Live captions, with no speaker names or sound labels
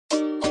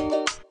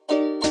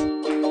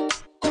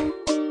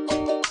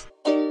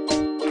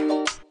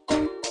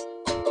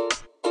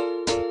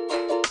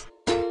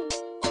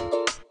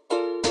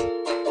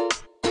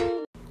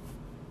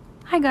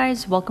Hi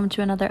guys, welcome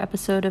to another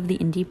episode of the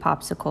Indie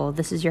Popsicle.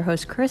 This is your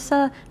host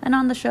Carissa, and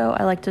on the show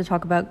I like to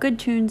talk about good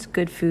tunes,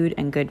 good food,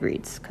 and good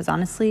reads, because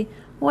honestly,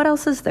 what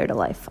else is there to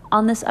life?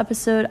 On this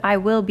episode, I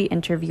will be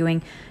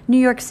interviewing New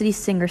York City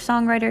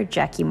singer-songwriter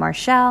Jackie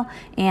Marchal,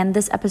 and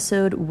this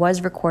episode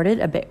was recorded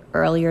a bit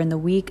earlier in the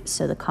week,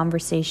 so the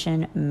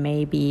conversation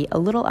may be a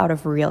little out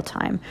of real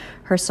time.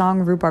 Her song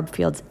Rhubarb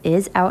Fields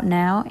is out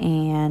now,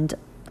 and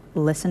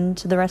listen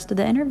to the rest of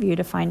the interview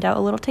to find out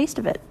a little taste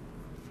of it.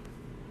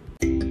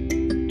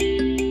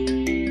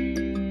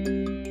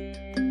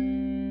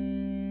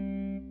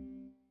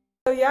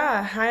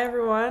 Hi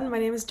everyone. My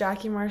name is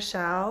Jackie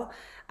Marchal.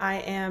 I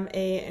am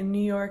a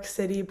New York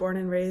City born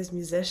and raised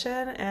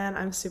musician, and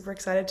I'm super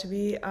excited to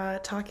be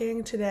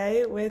talking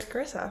today with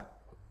Carissa.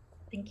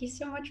 Thank you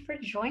so much for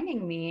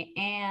joining me.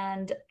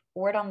 And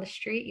word on the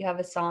street, you have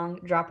a song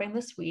dropping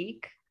this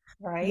week,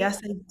 right?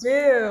 Yes, I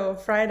do.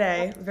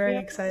 Friday. Very Yeah.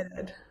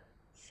 excited.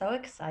 So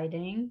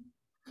exciting.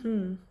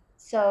 Hmm.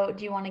 So,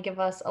 do you want to give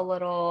us a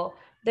little?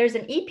 There's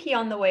an EP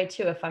on the way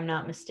too, if I'm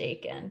not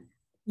mistaken.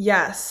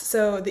 Yes,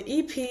 so the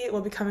EP will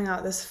be coming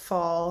out this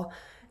fall,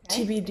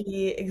 Okay.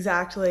 TBD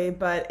exactly,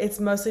 but it's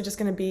mostly just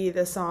going to be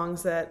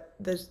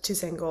the two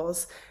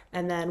singles,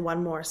 and then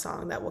one more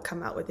song that will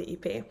come out with the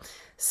EP.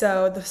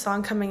 So the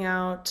song coming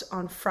out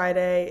on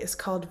Friday is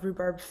called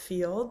Rhubarb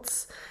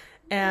Fields,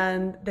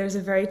 and there's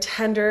a very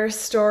tender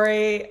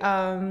story.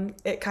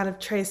 It kind of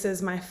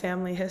traces my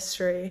family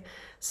history,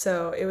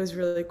 so it was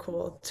really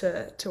cool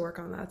to work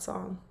on that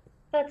song.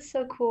 That's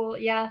so cool.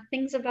 Yeah,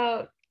 things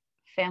about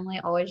family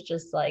always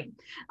just like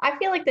I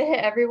feel like they hit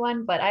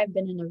everyone, but I've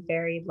been in a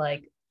very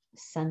like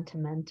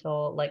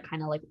sentimental, like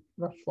kind of like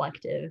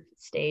reflective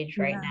stage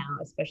right Yeah. now,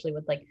 especially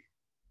with like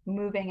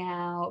moving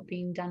out,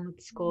 being done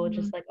with school, Mhm.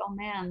 just like, oh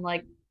man,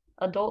 like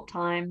adult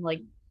time, like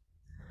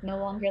no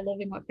longer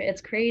living with it's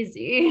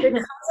crazy. It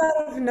comes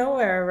out of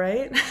nowhere,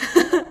 right?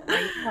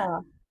 Yeah.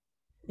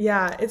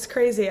 Yeah, it's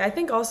crazy. I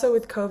think also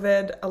with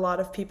COVID, a lot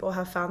of people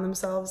have found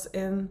themselves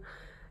in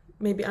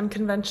maybe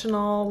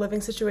unconventional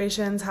living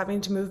situations, having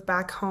to move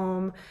back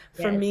home.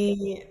 For Yes.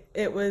 me,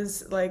 it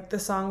was like the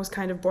song was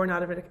kind of born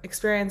out of an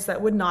experience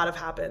that would not have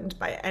happened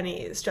by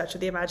any stretch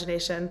of the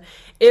imagination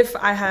if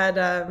I had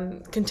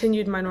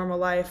continued my normal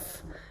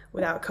life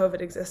without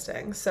COVID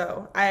existing.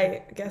 So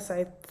I guess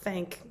I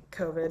thank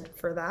COVID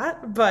for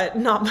that, but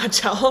not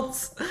much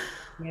else.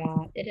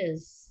 Yeah, it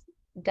is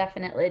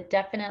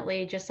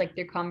definitely just like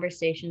through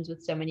conversations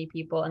with so many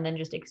people and then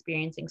just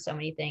experiencing so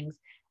many things,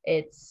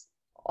 it's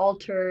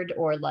altered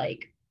or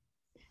like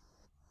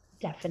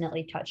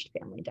definitely touched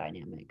family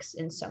dynamics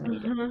in so many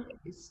different Mhm.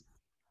 ways.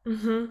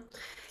 hmm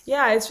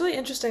Yeah, it's really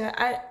interesting.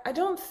 I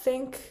don't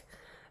think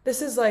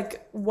this is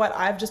like what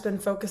I've just been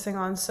focusing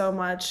on so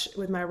much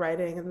with my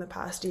writing in the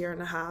past year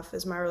and a half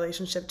is my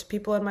relationship to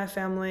people in my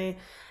family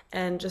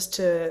and just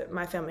to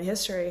my family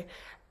history.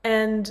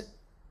 And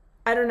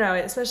I don't know,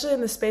 especially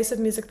in the space of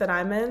music that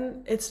I'm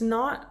in, it's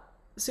not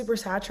super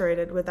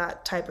saturated with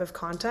that type of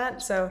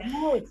content. So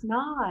No, it's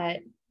not.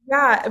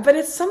 yeah, but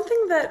it's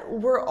something that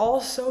we're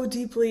all so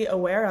deeply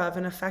aware of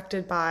and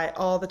affected by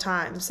all the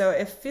time. So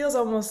it feels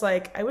almost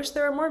like I wish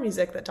there were more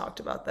music that talked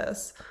about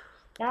this.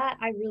 That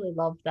I really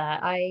love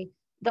that.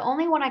 The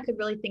only one I could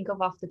really think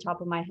of off the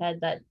top of my head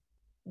that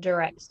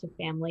directs to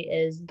family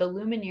is the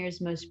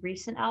Lumineers' most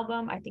recent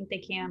album. I think they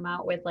came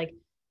out with like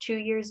 2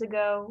 years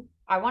ago.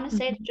 I want to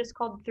say it's Mhm. just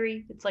called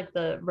Three. It's like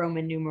the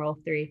Roman numeral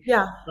three.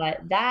 Yeah.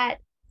 But that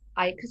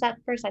because at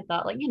first I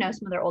thought like,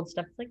 some of their old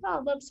stuff, it's like,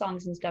 oh, love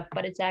songs and stuff,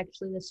 but it's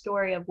actually the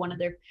story of one of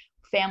their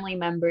family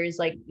members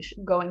like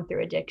going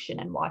through addiction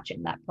and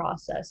watching that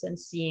process and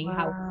seeing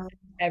how Wow.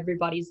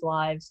 everybody's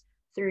lives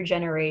through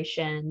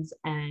generations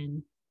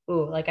and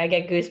ooh, like I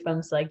get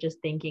goosebumps like just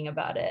thinking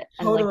about it.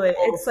 And like Totally.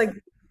 It's like,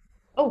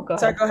 oh, go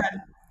sorry,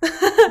 ahead. go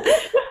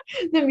ahead.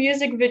 The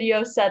music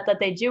video set that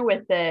they do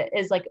with it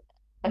is like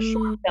a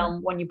short Mm,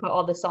 film when you put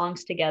all the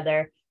songs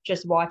together,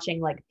 just watching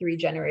like three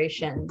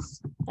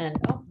generations. And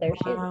oh, there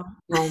she is. wow.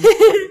 Um,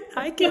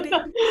 Hi, Kitty.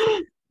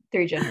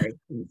 three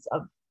generations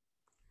of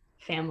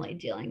family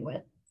dealing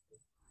with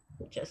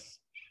just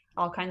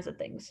all kinds of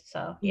things.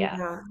 So yeah,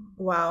 Yeah.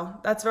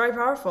 Wow. That's very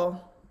powerful.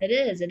 it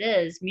is. It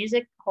is.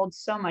 Music holds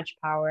so much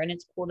power, and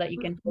it's cool that you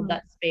can hold Mhm.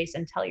 that space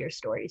and tell your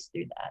stories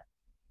through that.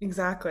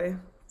 Exactly.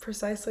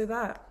 Precisely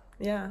that.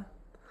 Yeah.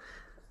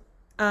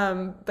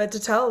 But to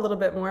tell a little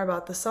bit more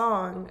about the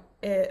song,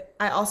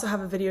 I also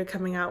have a video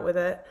coming out with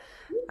it,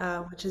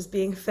 which is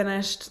being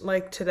finished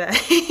like today.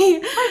 Oh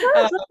my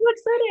Uh, gosh, that's so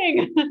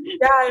exciting.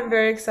 yeah, I'm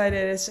very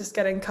excited. It's just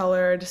getting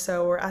colored,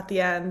 so we're at the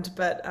end,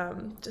 but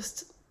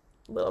just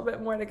a little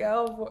bit more to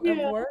go of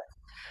Yeah. work.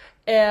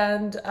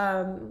 And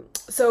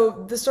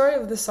so the story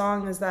of the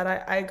song is that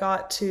I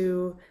got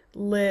to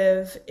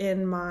live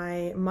in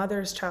my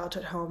mother's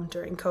childhood home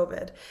during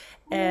COVID.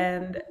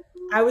 And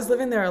I was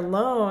living there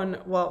alone.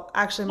 Well,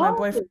 actually, my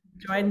boyfriend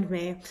Oh, joined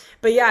me.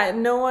 But yeah,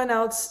 no one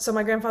else. So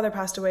my grandfather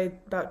passed away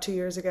about 2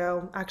 years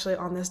ago, actually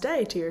on this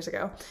day 2 years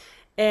ago.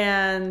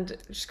 And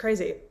it's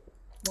crazy.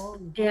 whoa.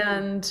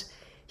 And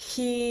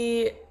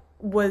he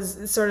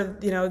was sort of,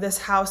 this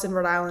house in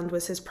Rhode Island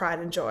was his pride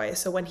and joy.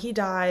 So when he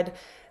died,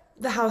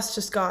 the house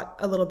just got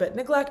a little bit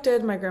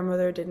neglected. My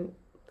grandmother didn't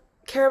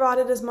care about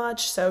it as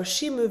much, so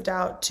she moved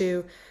out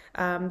to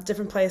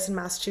different place in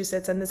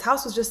Massachusetts, and this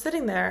house was just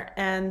sitting there.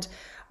 And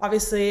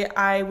obviously,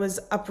 I was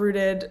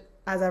uprooted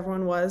as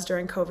everyone was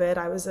during COVID.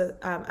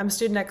 I'm a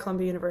student at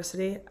Columbia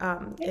University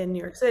in New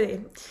York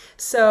City,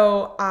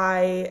 so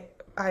I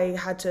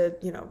had to,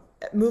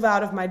 move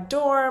out of my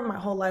dorm. My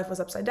whole life was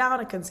upside down.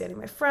 I couldn't see any of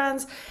my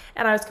friends.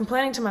 And I was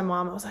complaining to my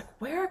mom. I was like,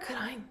 where could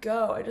I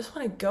go? I just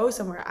want to go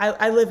somewhere.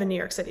 I live in New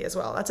York City as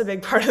well. That's a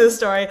big part of the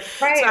story.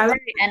 So Right, I, right.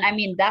 And I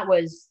mean, that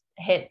was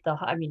hit the,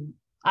 I mean,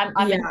 I'm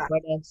in yeah,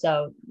 Florida,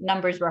 so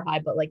numbers were high,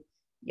 but like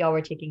y'all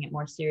were taking it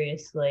more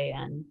seriously.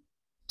 And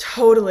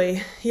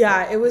totally.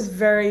 Yeah, it was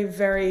very,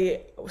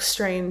 very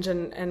strange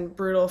and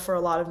brutal for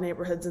a lot of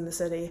neighborhoods in the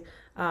city.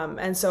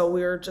 And so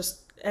we were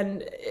just,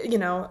 and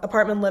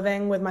apartment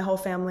living with my whole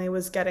family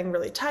was getting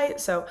really tight.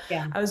 So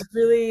yeah, I was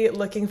really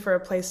looking for a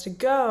place to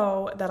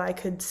go that I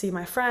could see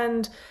my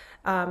friend,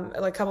 like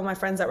a couple of my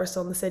friends that were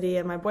still in the city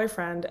and my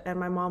boyfriend. And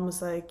my mom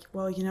was like,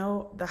 well,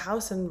 the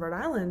house in Rhode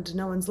Island,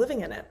 no one's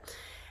living in it.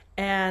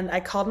 And I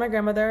called my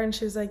grandmother and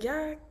she was like,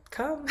 yeah,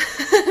 come.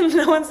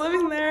 No one's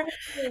living there.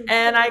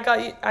 And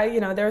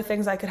there were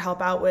things I could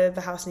help out with.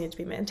 The house needed to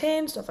be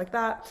maintained, stuff like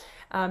that,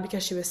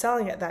 because she was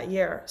selling it that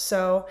year.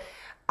 So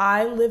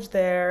I lived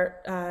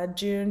there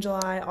June,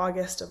 July,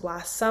 August of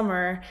last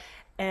summer.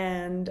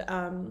 And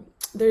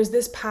there's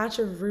this patch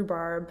of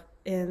rhubarb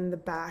in the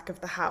back of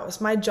the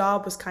house. My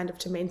job was kind of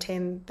to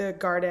maintain the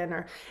garden,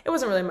 or it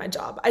wasn't really my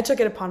job. I took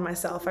it upon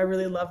myself. I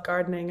really love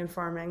gardening and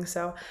farming.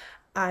 So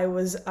I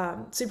was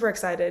super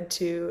excited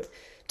to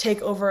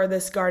take over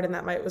this garden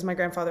that was my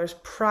grandfather's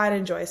pride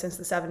and joy since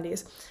the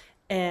 70s.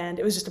 And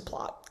it was just a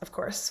plot, of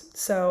course.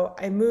 So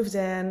I moved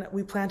in,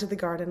 we planted the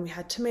garden, we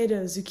had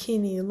tomatoes,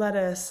 zucchini,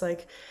 lettuce,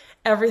 like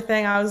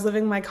everything. I was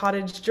living my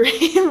cottage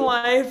dream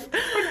life.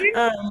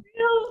 Um,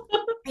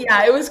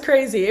 yeah, it was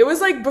crazy. It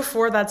was like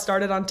before that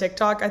started on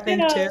TikTok, I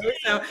think yeah. too.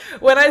 So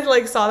when I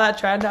like saw that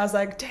trend, I was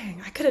like,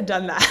 dang, I could have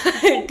done that.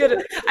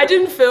 I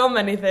didn't film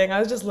anything. I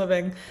was just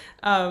living.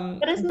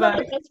 But isn't that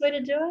But the best way to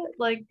do it?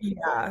 Like,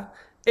 yeah,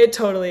 it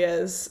totally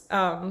is.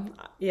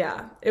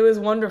 Yeah, it was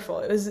wonderful.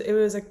 It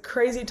was a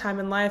crazy time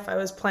in life. I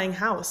was playing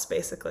house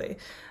basically.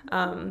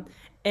 Um,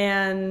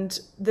 and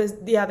there's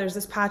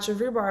this patch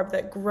of rhubarb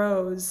that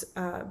grows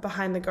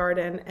behind the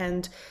garden,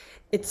 and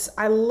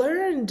I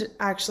learned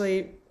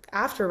actually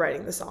after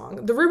writing the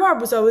song. The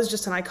rhubarb was always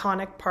just an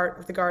iconic part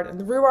of the garden.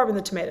 The rhubarb and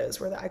the tomatoes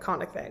were the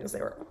iconic things.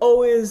 They were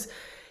always,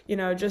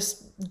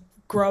 just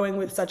growing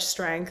with such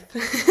strength.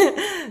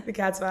 The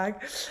cat's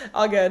back.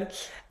 All good.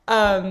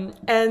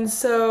 And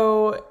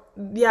so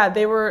yeah,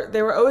 they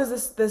were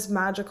always this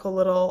magical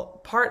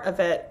little part of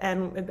it.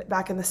 And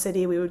back in the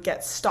city, we would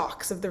get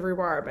stalks of the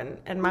rhubarb,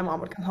 and my mom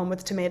would come home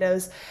with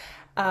tomatoes.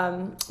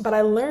 But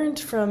I learned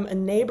from a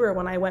neighbor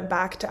when I went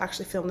back to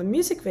actually film the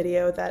music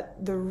video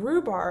that the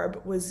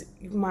rhubarb was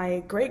my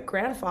great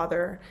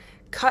grandfather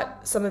cut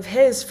some of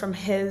his from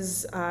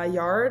his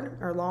yard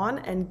or lawn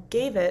and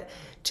gave it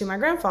to my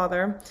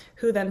grandfather,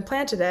 who then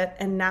planted it,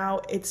 and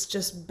now it's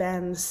just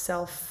been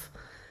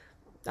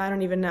I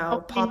don't even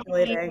know,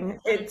 populating.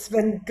 It's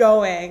been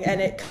going, and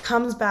it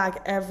comes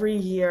back every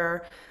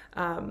year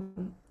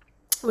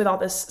with all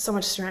this so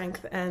much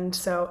strength. And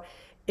so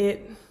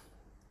it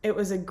it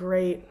was a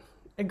great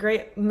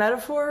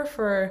metaphor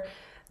for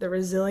the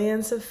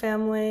resilience of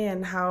family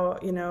and how,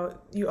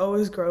 you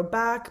always grow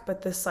back,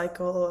 but this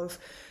cycle of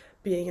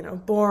being,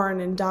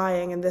 born and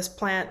dying, and this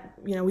plant,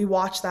 we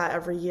watch that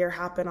every year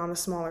happen on a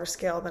smaller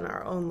scale than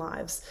our own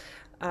lives.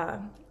 Uh,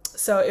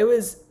 so it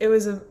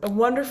was a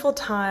wonderful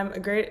time, a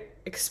great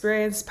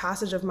experience,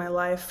 passage of my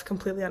life,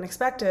 completely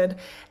unexpected.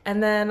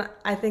 And then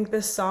I think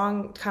this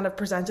song kind of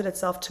presented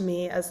itself to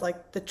me as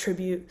like the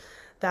tribute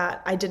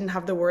that I didn't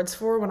have the words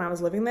for when I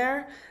was living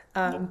there.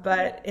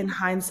 But in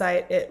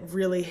hindsight, it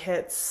really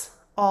hits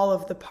all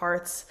of the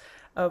parts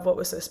of what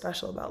was so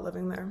special about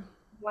living there.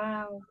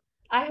 wow.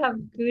 I have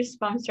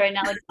goosebumps right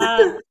now. Like,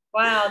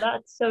 wow,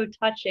 that's so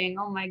touching.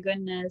 Oh my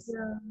goodness.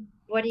 Yeah.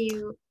 What do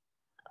you,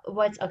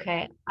 what's,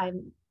 okay,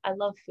 I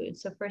love food.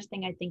 So first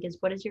thing I think is,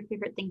 what is your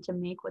favorite thing to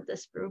make with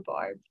this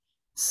rhubarb?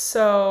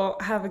 So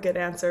I have a good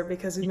answer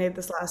because we made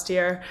this last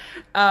year.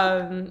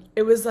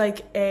 It was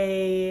like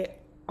a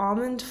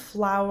almond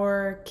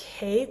flour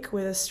cake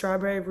with a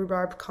strawberry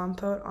rhubarb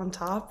compote on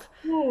top.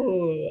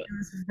 Ooh, It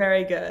was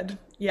very good.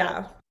 that's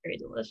Yeah. very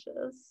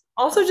delicious.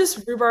 Also,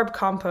 just rhubarb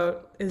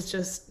compote is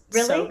just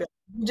so Really?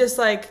 good. Just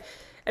like,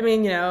 I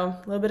mean,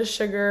 a little bit of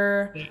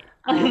sugar,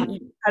 Yeah.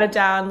 you cut it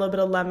down, a little bit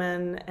of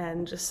lemon,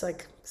 and just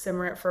like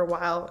simmer it for a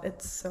while.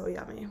 It's so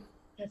yummy.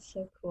 That's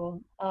so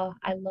cool. Oh,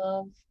 I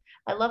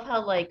love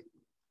how like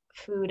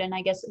food and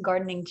I guess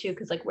gardening too,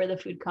 because like where the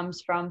food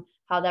comes from,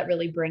 how that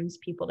really brings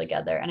people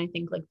together. And I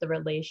think like the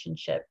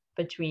relationship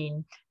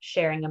between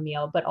sharing a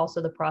meal, but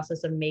also the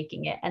process of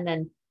making it. And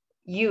then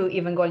you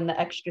even going the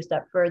extra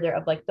step further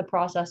of like the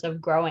process of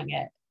growing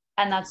it.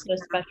 And that's so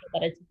special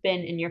that it's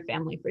been in your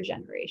family for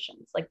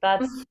generations. Like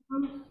that's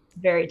Mhm.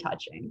 very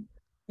touching.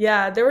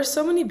 Yeah, there were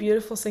so many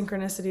beautiful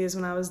synchronicities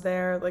when I was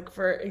there. Like,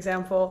 for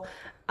example,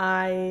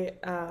 I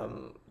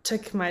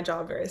took my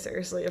job very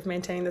seriously of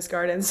maintaining this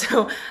garden.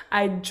 So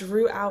I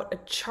drew out a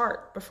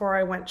chart before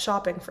I went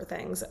shopping for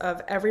things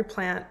of every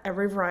plant,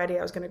 every variety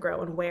I was going to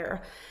grow and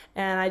where.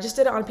 And I just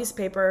did it on a piece of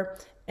paper,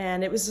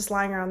 and it was just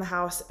lying around the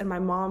house. And my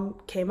mom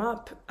came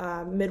up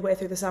midway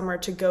through the summer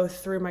to go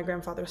through my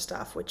grandfather's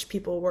stuff, which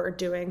people were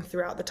doing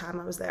throughout the time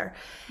I was there.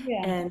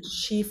 Yeah. And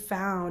she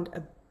found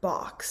a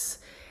box,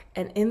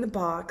 and in the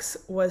box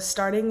was,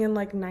 starting in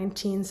like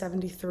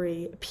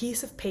 1973, a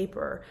piece of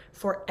paper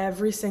for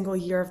every single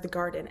year of the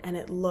garden, and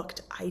it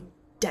looked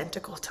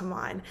identical to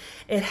mine.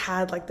 It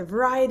had like the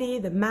variety,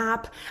 the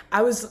map.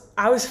 I was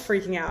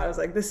freaking out. I was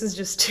like, this is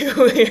just too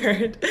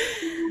weird.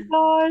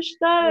 Gosh,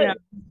 that Yeah.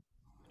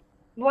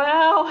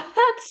 wow,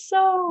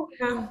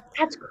 Yeah.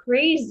 that's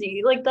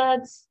crazy. Like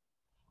that's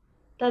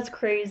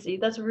crazy.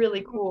 That's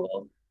really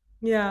cool.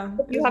 Yeah.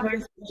 If It you was have your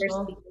very fingers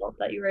special. still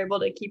that you were able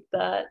to keep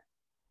that.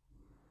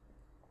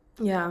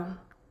 Yeah.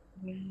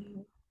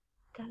 Wow,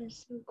 that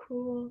is so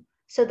cool.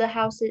 So the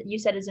house that you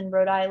said is in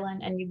Rhode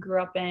Island and you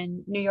grew up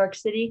in New York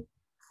City?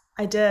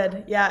 I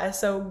did. Yeah.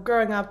 So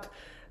growing up,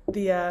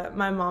 the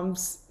my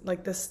mom's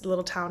like this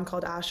little town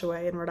called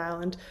Ashaway in Rhode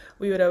Island.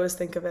 We would always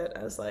think of it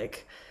as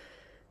like,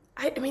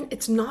 I mean,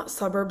 it's not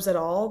suburbs at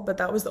all, but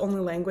that was the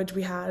only language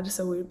we had.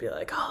 So we would be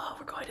like, oh,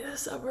 we're going to the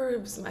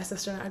suburbs. My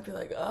sister and I'd be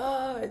like,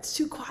 oh, it's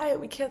too quiet.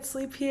 We can't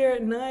sleep here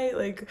at night.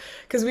 Like,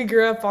 because we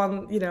grew up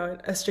on,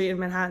 a street in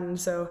Manhattan.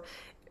 So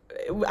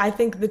I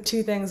think the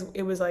two things,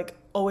 it was like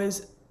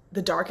always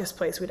the darkest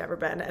place we'd ever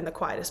been and the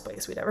quietest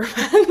place we'd ever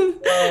been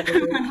Whoa.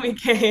 when we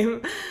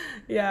came.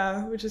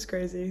 Yeah, which is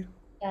crazy.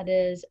 That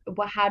is,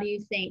 what, how do you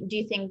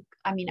think,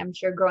 I mean, I'm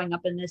sure growing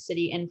up in this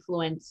city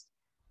influenced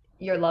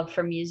your love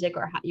for music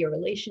or your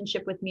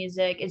relationship with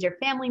music? Is your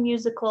family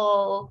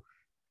musical?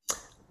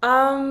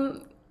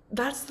 Um,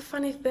 that's the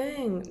funny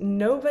thing.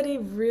 Nobody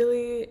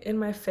really in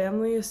my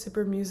family is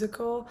super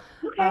musical.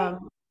 Okay.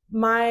 Um,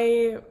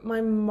 my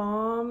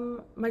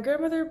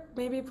grandmother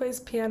maybe plays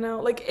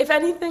piano. Like, if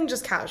anything,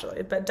 just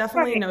casually, but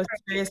definitely Right. no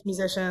serious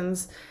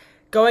musicians.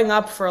 Going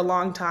up for a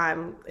long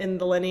time in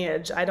the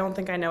lineage, I don't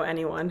think I know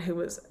anyone who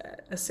was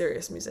a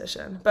serious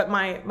musician. But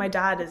my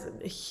dad is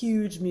a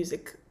huge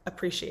music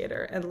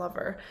appreciator and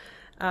lover.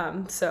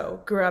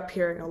 So grew up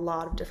hearing a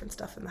lot of different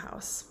stuff in the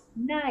house.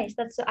 Nice.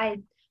 That's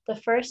the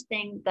first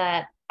thing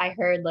that I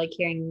heard like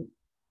hearing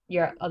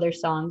your other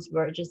songs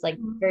were just like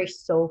very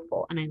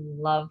soulful and I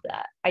love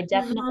that. I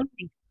definitely Mhm.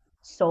 think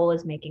soul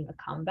is making a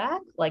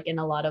comeback like in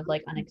a lot of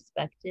like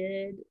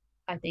unexpected.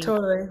 I think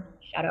Totally.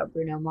 shout out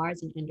Bruno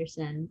Mars and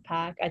Anderson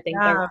Paak. I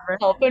think they're Yeah, right.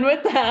 helping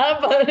with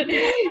that, but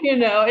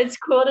it's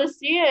cool to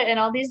see it in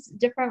all these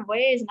different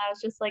ways and I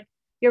was just like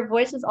your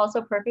voice is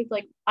also perfect.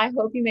 Like I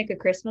hope you make a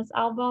Christmas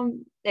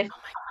album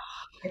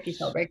if you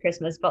celebrate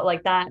Christmas, but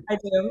like that I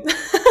do.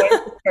 voice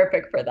is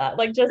perfect for that.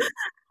 Like just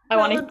I That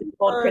want to would hear be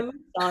old Christmas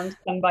fun. songs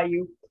sung by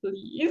you,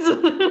 please.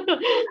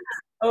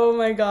 Oh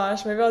my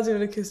gosh, maybe I'll do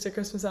an acoustic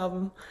Christmas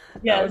album.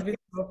 That Yes, would be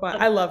so fun.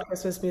 I love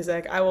Christmas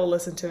music. I will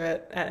listen to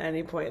it at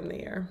any point in the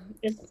year.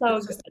 it's so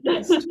It's just the good.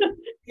 best.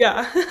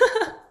 Yeah.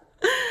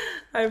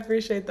 I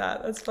appreciate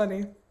that. That's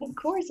funny. Of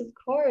course, of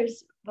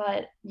course.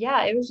 But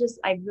yeah, it was just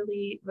I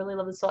really, really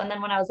love the soul. And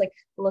then when I was like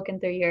looking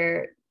through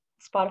your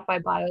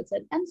Spotify bio, it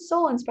said and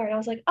soul inspired. I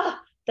was like,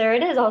 ah, there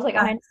it is. I was like,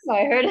 I know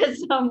I heard it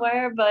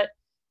somewhere, but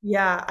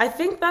Yeah, I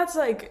think that's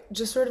like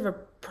just sort of a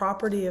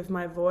property of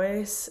my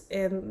voice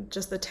and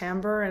just the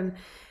timbre. And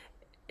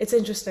it's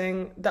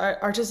interesting,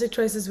 the artistic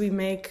choices we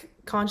make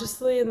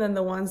consciously and then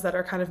the ones that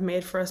are kind of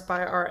made for us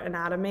by our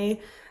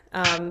anatomy.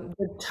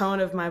 The tone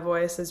of my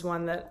voice is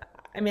one that,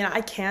 I mean,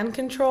 I can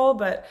control,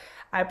 but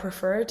I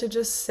prefer to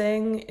just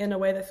sing in a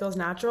way that feels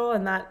natural.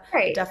 And that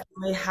right.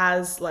 definitely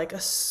has like a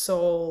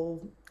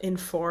soul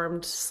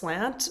informed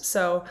slant.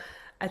 So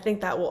I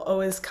think that will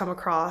always come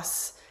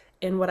across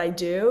in what I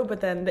do.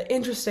 But then the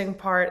interesting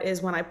part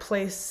is when I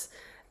place,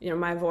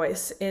 my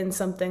voice in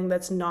something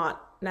that's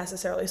not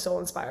necessarily soul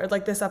inspired.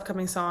 Like this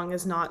upcoming song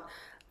is not,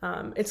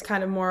 it's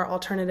kind of more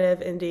alternative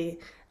indie.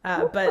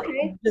 But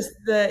Okay. just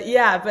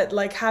yeah, but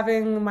like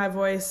having my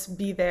voice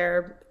be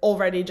there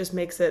already just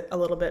makes it a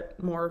little bit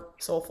more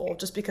soulful,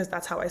 just because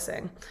that's how I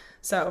sing.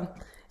 So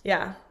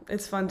yeah,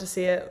 it's fun to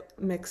see it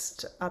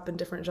mixed up in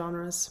different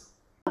genres.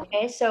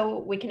 Okay, so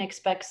we can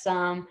expect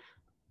some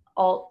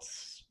alt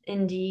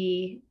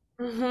indie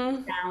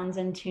Hmm. sounds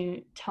and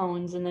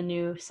tones in the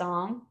new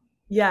song.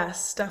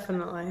 Yes,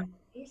 definitely.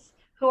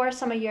 Who are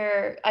some of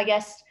your, I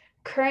guess,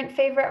 current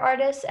favorite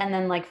artists and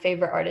then like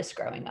favorite artists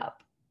growing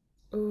up?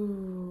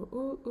 Ooh,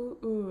 ooh, ooh,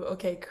 ooh.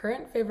 Okay,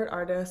 current favorite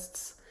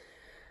artists.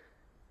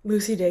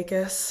 Lucy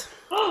Dacus.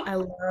 I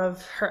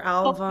love her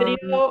Oh, album.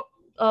 video.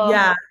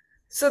 Yeah.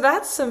 So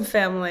that's some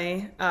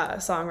family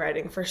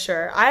songwriting for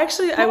sure.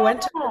 I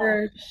went to Yeah.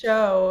 her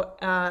show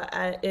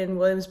in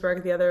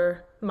Williamsburg the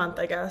other month,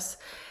 I guess.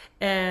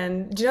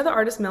 And do you know the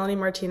artist Melanie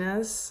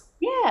Martinez?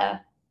 Yeah.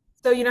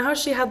 So you know how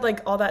she had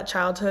like all that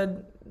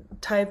childhood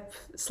type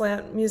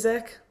slant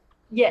music?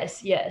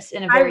 Yes, yes,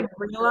 in a I very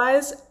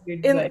realized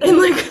weird in way.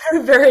 like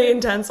a very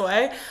intense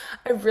way,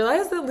 I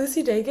realized that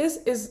Lucy Dacus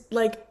is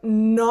like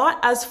not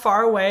as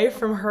far away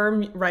from her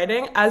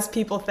writing as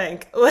people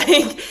think.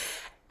 Like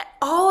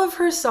all of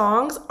her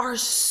songs are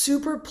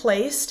super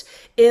placed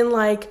in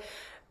like,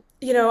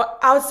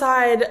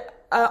 outside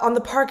on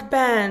the park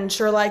bench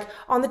or like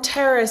on the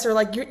terrace or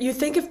like you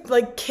think of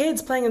like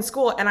kids playing in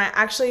school. And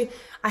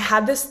I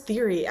had this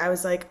theory. I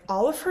was like,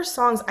 all of her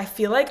songs, I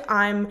feel like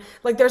I'm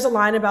like, there's a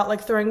line about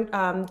like throwing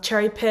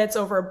cherry pits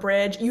over a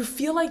bridge. You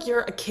feel like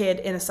you're a kid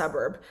in a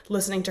suburb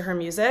listening to her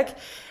music.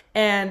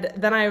 And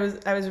then I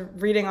was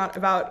reading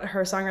about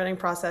her songwriting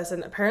process,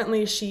 and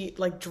apparently she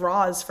like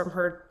draws from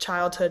her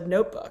childhood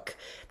notebook.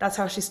 That's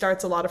how she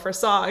starts a lot of her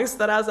songs.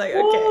 That I was like,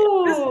 okay,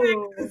 this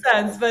Ooh. makes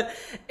sense. But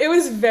it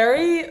was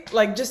very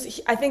like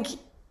just I think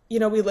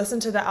we listen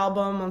to the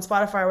album on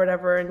Spotify or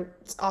whatever, and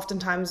it's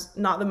oftentimes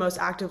not the most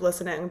active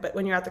listening. But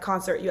when you're at the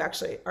concert, you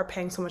actually are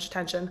paying so much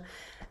attention.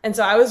 And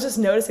so I was just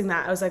noticing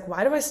that. I was like,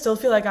 why do I still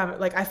feel like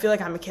I feel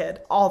like I'm a kid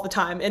all the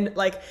time? And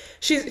like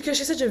because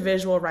she's such a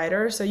visual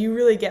writer, so you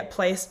really get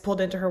pulled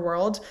into her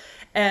world.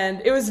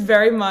 And it was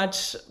very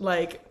much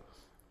like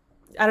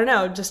I don't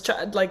know, just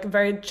like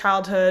very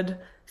childhood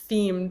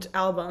themed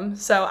album.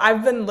 So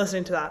I've been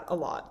listening to that a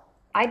lot.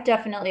 I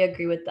definitely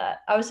agree with that.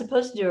 I was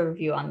supposed to do a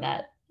review on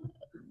that.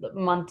 The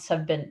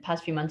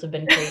past few months have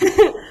been crazy.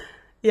 But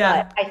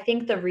Yeah. I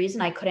think the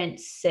reason I couldn't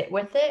sit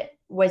with it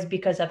was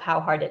because of how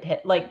hard it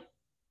hit. Like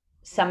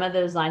some of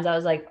those lines, I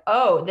was like,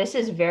 oh, this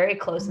is very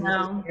close and this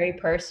is No. very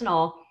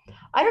personal.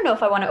 I don't know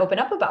if I want to open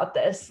up about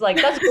this.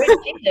 Like, that's great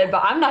she did,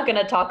 but I'm not going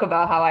to talk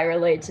about how I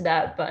relate to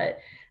that. But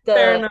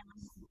Fair the enough.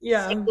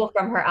 Yeah. single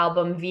from her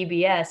album,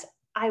 VBS,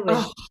 I was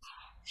Oh,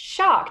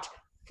 shocked,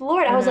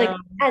 floored. I I was like, know.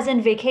 as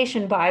in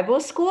Vacation Bible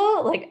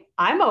School? Like,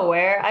 I'm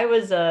aware. I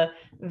was a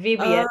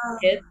VBS Oh,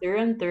 kid through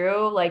and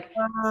through. Like,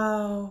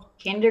 wow.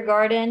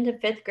 kindergarten to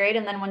fifth grade,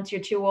 and then once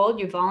you're too old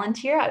you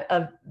volunteer at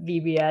a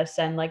VBS,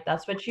 and like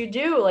that's what you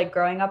do, like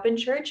growing up in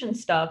church and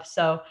stuff.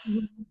 So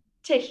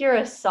to hear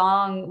a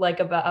song like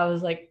about, I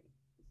was like,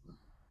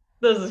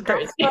 this is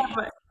That's crazy.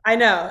 I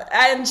know.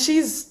 And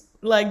she's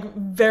like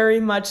very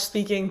much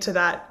speaking to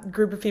that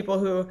group of people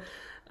who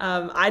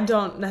I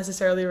don't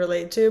necessarily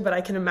relate to, but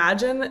I can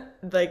imagine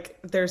like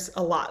there's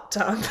a lot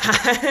to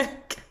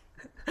unpack.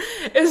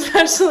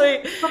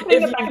 Especially I'm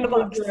putting if it back in the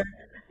box.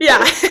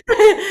 yeah,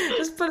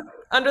 just put it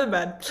under the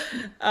bed.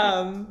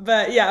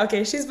 But yeah,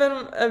 okay, she's been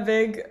a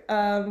big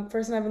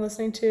person I've been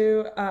listening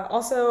to.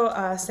 Also,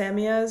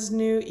 Samia's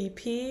new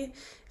EP,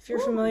 if you're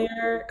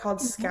familiar, called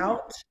Mhm.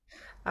 Scout.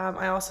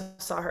 I also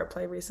saw her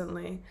play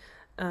recently.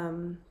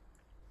 Um,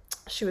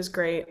 she was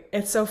great.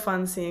 It's so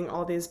fun seeing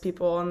all these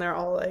people, and they're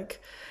all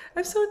like,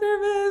 "I'm so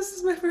nervous. This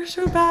is my first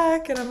show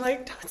back," and I'm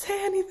like, "Don't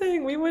say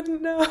anything. We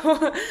wouldn't know."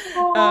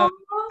 um,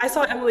 I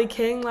saw Emily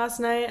King last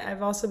night.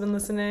 I've also been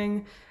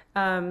listening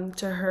to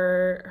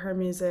her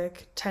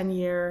music.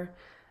 10-year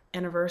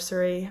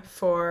anniversary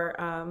for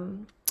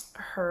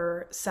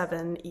her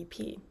Seven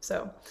EP.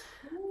 So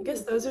I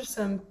guess those are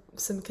some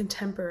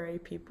contemporary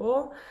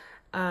people.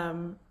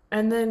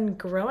 And then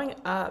growing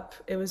up,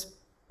 it was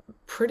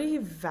pretty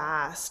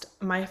vast.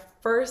 My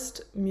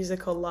first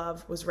musical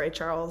love was Ray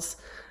Charles.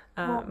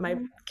 My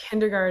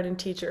kindergarten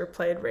teacher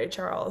played Ray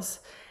Charles,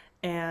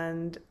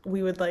 and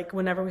we would like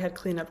whenever we had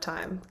cleanup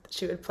time,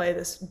 she would play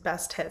this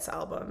best hits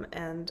album,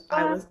 and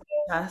I was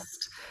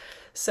obsessed.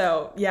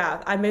 So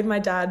yeah, I made my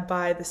dad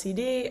buy the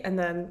CD, and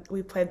then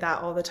we played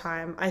that all the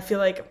time. I feel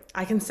like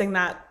I can sing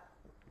that.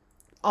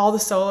 All the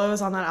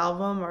solos on that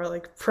album are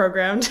like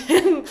programmed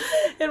in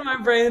my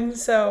brain.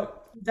 So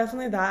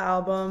definitely that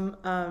album.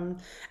 And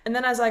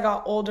then as I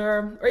got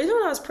older, or even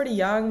when I was pretty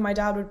young, my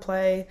dad would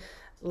play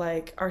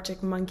like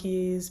Arctic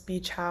Monkeys,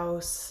 Beach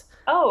House,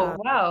 Oh uh,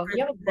 wow, you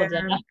have Grizzly a cool Bear.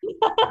 dinner.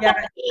 Yeah,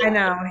 I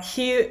know.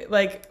 He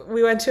like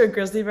we went to a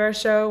Grizzly Bear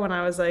show when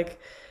I was like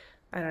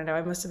I don't know,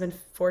 I must have been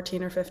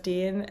 14 or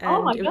 15,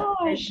 Oh my and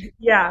gosh.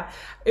 yeah,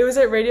 it was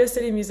at Radio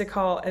City Music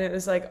Hall, and it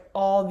was like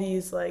all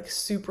these like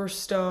super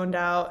stoned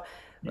out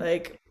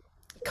like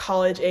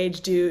college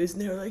age dudes,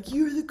 and they were like,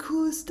 "You're the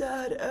coolest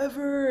dad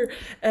ever,"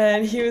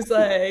 and he was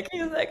like,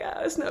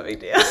 "Oh, it's no big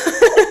deal."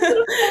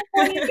 So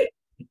funny.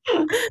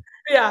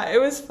 Yeah, it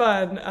was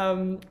fun.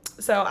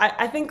 So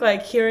I think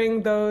like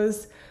hearing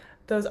those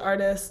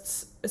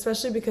artists,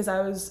 especially because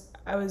I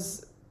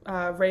was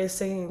raised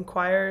singing in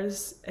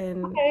choirs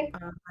in Okay.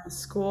 my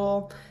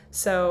school.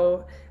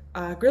 So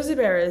Grizzly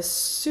Bear is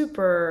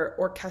super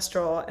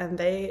orchestral, and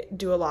they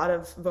do a lot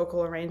of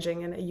vocal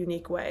arranging in a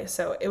unique way.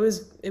 So it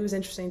was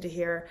interesting to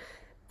hear,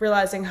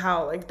 realizing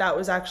how like that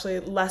was actually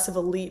less of a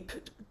leap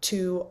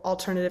to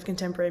alternative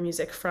contemporary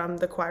music from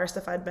the choir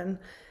stuff I'd been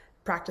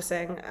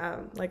practicing,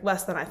 like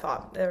less than I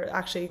thought. They're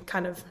actually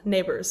kind of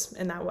neighbors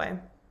in that way.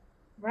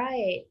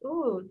 Right.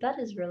 Ooh, that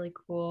is really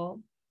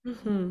cool.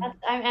 Hmm.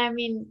 I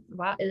mean,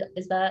 wow,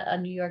 is that a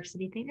New York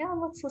City thing? Yeah,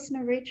 let's listen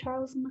to Ray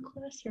Charles in the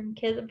classroom,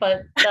 kid.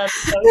 But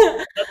that's so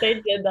cool that they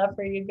did that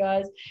for you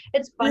guys.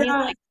 It's funny, Yeah.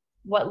 like.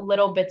 what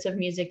little bits of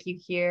music you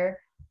hear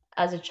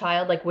as a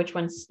child, like which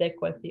ones stick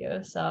with you.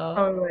 So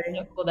Totally.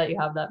 so cool that you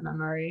have that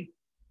memory.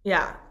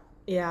 Yeah.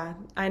 Yeah.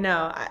 I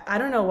know. I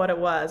don't know what it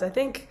was. I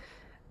think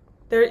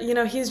there,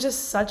 he's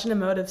just such an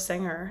emotive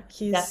singer.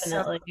 He's so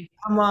Definitely.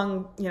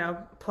 among,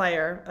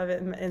 player of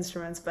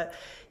instruments, but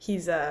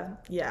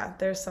yeah,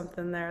 there's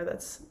something there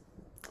that's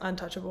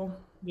untouchable.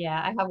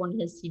 Yeah, I have one of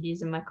his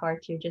CDs in my car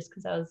too, just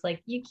because I was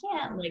like, you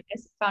can't, like,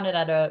 found it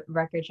at a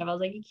record shop. I was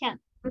like, you can't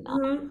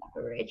not Hmm. have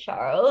a Ray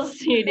Charles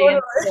CD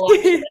in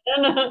Totally.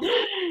 collection.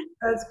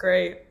 That's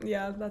great.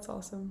 Yeah, that's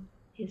awesome.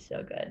 He's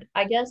so good.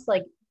 I guess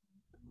like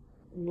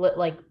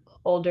like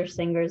older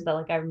singers that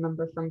like I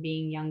remember from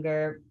being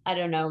younger. I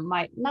don't know.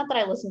 My not that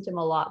I listened to him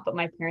a lot, but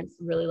my parents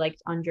really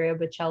liked Andrea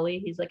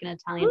Bocelli. He's like an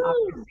Italian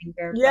opera Mm.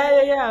 singer, but Yeah,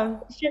 yeah, yeah.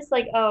 it's just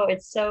like, oh,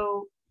 it's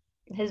so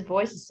his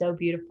voice is so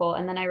beautiful.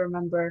 And then I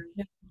remember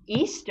Yeah.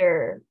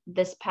 Easter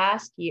this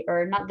past year,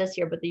 or not this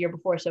year, but the year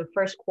before. So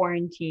first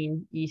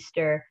quarantine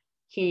Easter,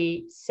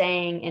 he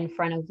sang in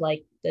front of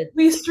like the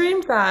We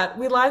streamed that.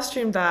 We live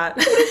streamed that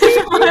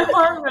in my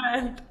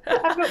apartment. we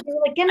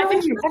were like, get in I the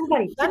think living he room, was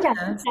everybody, sit down,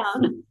 sit in Venice.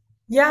 down.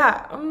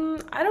 Yeah,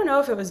 I don't know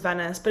if it was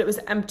Venice, but it was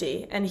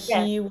empty, and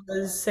Yeah. he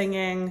was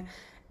singing.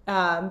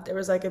 There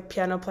was like a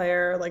piano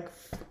player like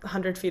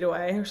 100 feet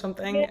away or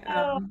something.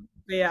 Yeah.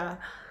 But yeah,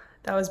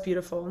 that was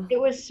beautiful. It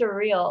was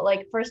surreal.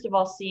 Like, first of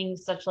all, seeing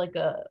such like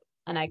a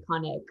an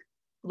iconic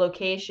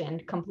location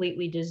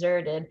completely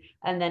deserted,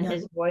 and then Yeah.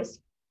 his voice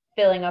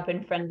filling up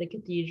in front of the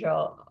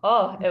cathedral.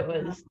 Oh, it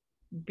was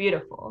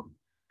beautiful.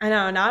 I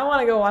know. Now I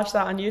want to go watch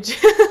that on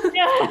YouTube.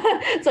 Yeah,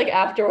 it's like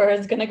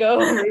afterwards gonna go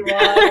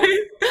rewatch.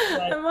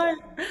 I But might.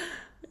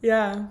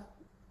 Yeah.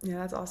 Yeah,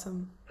 that's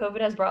awesome.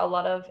 COVID has brought a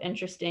lot of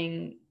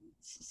interesting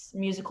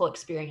musical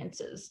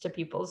experiences to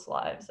people's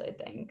lives, I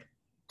think.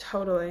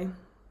 Totally.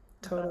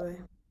 But Totally.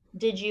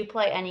 did you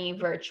play any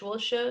virtual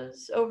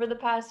shows over the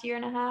past year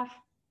and a half?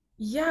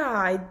 Yeah,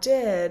 I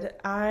did.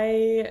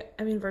 I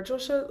mean, virtual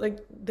shows, like,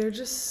 they're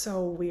just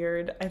so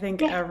weird. I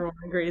think Yeah. everyone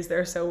agrees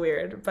they're so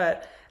weird.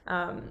 But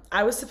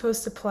I was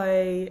supposed to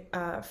play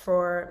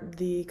for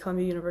the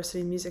Columbia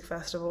University Music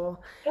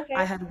Festival. I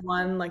Okay. had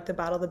won like the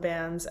Battle of the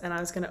Bands, and I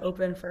was going to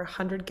open for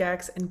 100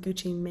 Gex and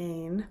Gucci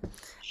Mane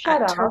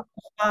Shut at up. Terminal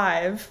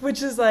 5,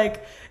 which is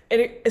like,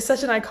 it's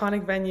such an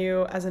iconic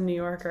venue as a New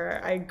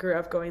Yorker. I grew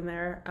up going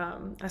there.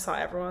 I saw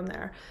everyone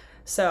there.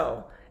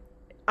 So.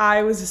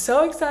 I was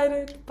so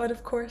excited, but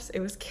of course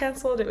it was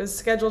canceled. It was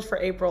scheduled for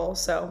April,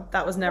 so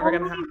that was never Oh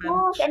going to my happen.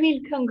 gosh. I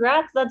mean,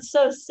 congrats. That's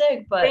so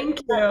sick, but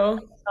Thank that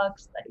you.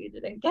 sucks that you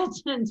didn't get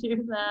to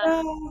do that.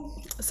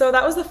 Yeah. So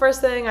that was the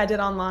first thing I did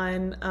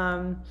online.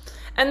 And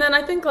then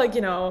I think, like,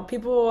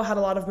 people had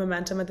a lot of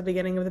momentum at the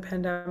beginning of the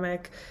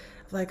pandemic.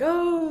 Like,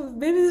 oh,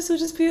 maybe this will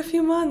just be a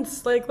few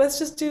months. Like, let's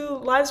just do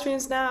live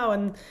streams now.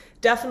 And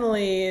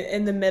definitely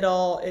in the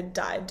middle, it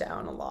died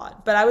down a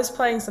lot. But I was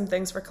playing some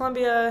things for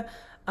Columbia.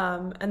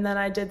 And then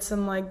I did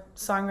some like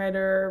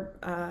songwriter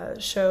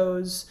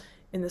shows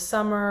in the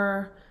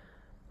summer.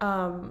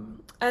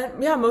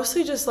 And yeah,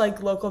 mostly just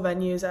like local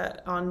venues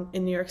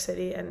in New York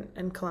City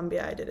and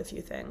Columbia. I did a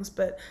few things,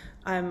 but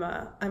I'm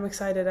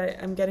excited.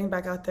 I'm getting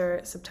back out there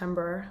at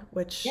September,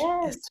 which is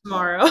Yes.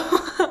 tomorrow.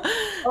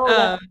 Oh,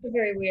 that's um,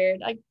 very weird.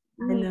 I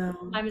know,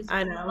 Time is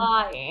I know.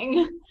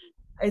 flying.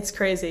 It's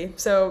crazy.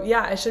 So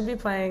yeah, I should be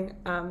playing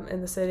in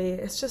the city.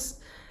 It's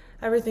just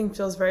everything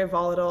feels very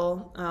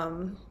volatile.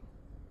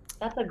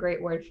 That's a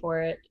great word for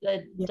it. Yeah,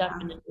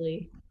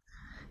 Definitely.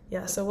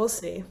 yeah. So we'll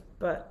see,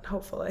 but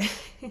hopefully.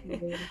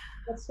 Weird.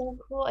 That's so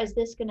cool. Is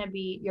this going to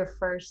be your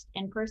first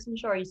in-person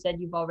show, or you said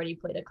you've already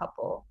played a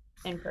couple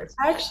in-person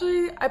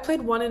shows? I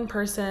played one in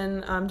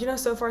person. Do you know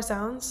So Far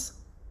Sounds?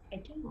 I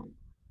don't.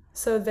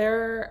 So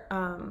they're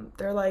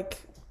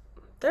like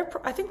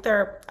I think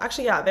they're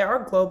actually, yeah, they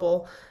are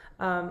global,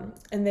 and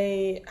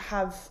they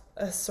have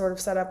a sort of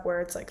setup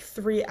where it's like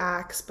three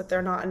acts, but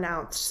they're not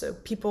announced. So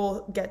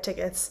people get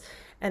tickets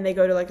and they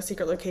go to like a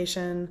secret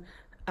location.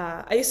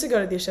 I used to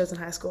go to these shows in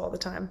high school all the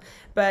time,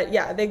 but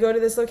yeah, they go to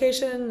this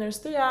location. There's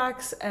three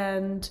acts,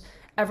 and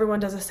everyone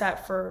does a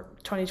set for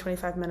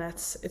 20-25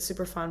 minutes. It's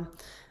super fun.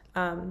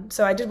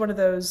 So I did one of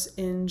those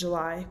in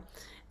July,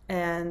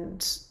 and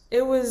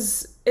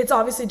it's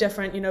obviously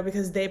different,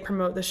 because they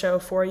promote the show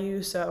for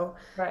you. So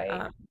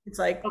Right. it's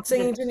like Oh, 'cause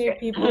singing it's to new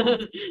people.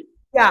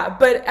 Yeah,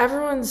 but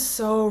everyone's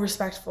so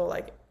respectful.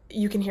 Like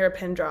you can hear a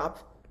pin drop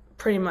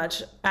pretty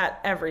much at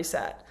every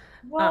set.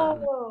 Um,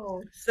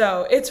 Whoa.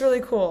 so it's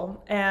really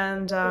cool,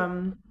 and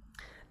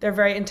they're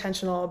very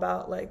intentional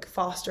about like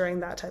fostering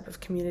that type of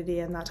community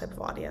and that type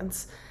of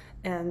audience.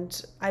 And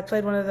I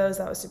played one of those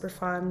that was super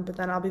fun. But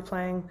then I'll be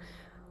playing.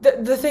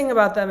 The thing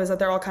about them is that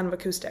they're all kind of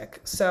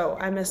acoustic, so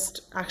I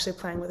missed actually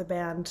playing with a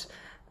band,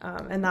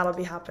 and that'll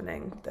be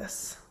happening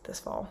this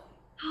fall.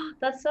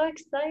 That's so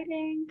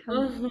exciting.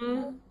 Hmm.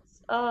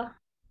 Congrats.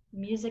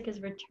 Music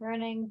is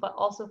returning, but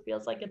also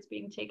feels like it's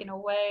being taken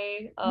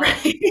away.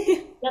 Right.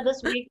 Yeah,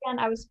 this weekend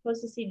I was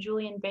supposed to see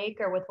Julian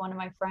Baker with one of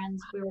my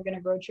friends. We were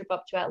gonna road trip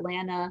up to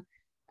Atlanta,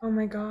 Oh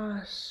my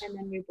gosh. and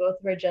then we both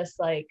were just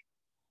like,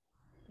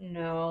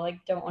 no, like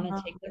don't want to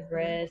Oh, take the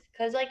risk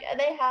because like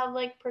they have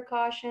like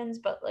precautions,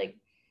 but like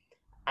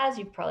as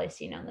you've probably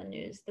seen on the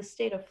news, the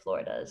state of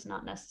Florida is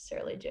not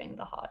necessarily doing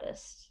the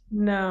hottest.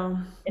 no.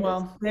 It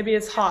is Well, maybe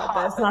it's just hot,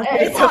 but hot. it's not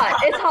good It's so hot. far.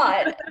 It's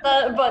hot,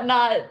 but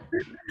not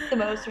the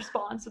most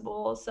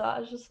responsible. So I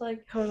was just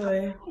like,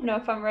 Totally. I don't know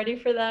if I'm ready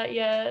for that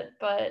yet,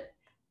 but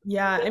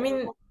Yeah, I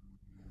mean,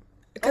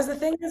 because oh the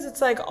thing is,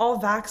 it's like all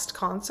vaxxed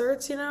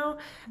concerts, you know?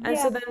 And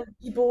yeah, so then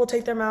people will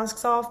take their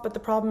masks off, but the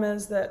problem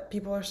is that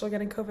people are still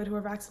getting COVID who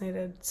are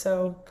vaccinated.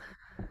 So,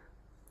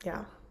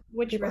 yeah,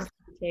 which people risk have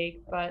to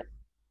take, but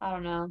I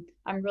don't know.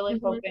 I'm really to.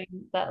 hoping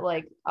that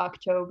like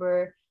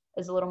October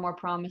is a little more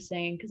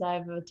promising because I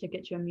have a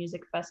ticket to a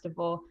music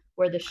festival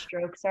where the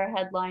Strokes are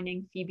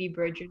headlining, Phoebe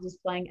Bridgers is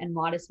playing, and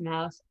Modest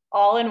Mouse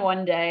all in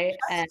one day,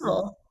 and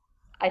Festival.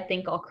 I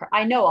think I'll cry.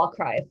 I know I'll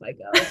cry if I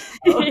go.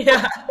 So.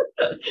 Yeah.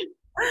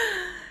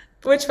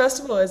 Which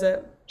festival is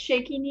it?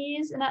 Shaky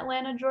Knees in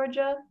Atlanta,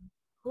 Georgia.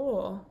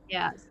 Cool.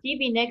 Yeah,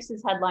 Stevie Nicks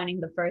is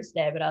headlining the first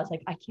day, but I was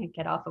like, I can't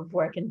get off of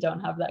work and don't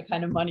have that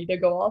kind of money to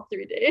go all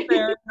 3 days.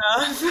 Fair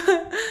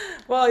enough.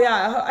 Well,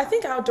 yeah, I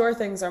think outdoor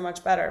things are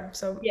much better.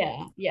 So,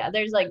 Yeah, yeah.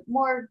 There's like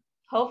more,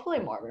 hopefully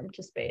more room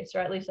to space, or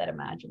at least I'd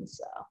imagine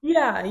so.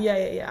 yeah, yeah,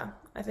 yeah, yeah.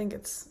 I think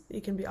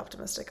you can be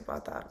optimistic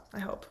about that. I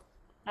hope.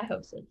 I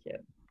hope so too.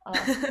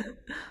 Uh,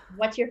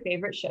 what's your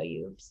favorite show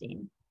you've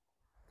seen?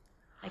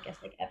 I guess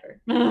like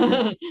ever.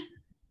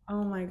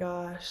 Oh my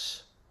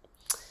gosh.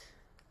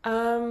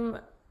 Um,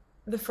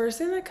 the first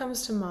thing that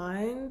comes to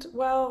mind,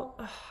 well,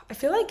 I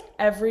feel like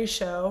every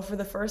show for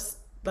the first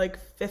like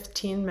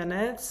 15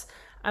 minutes,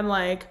 I'm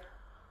like,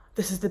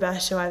 this is the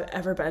best show I've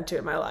ever been to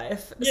in my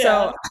life. Yeah.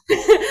 So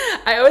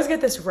I always get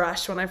this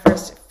rush when I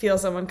first feel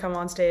someone come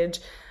on stage.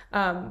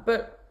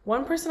 But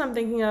one person I'm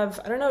thinking of,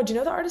 I don't know, do you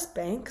know the artist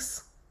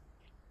Banks?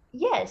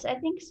 Yes, I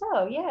think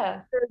so.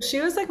 Yeah. She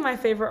was like my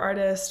favorite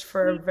artist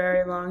for a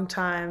very long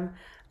time.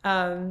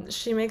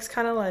 She makes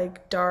kind of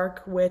like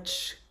dark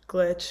witch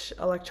glitch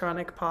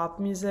electronic pop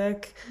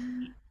music.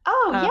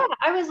 Oh, Uh, yeah.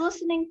 I was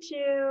listening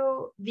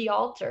to The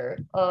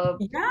Altar a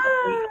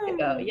couple years yeah,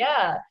 ago.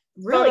 Yeah.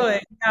 Really totally.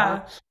 good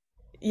song. Yeah.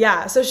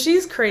 Yeah, so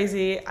she's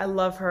crazy. I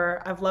love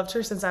her. I've loved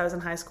her since I was in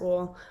high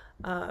school.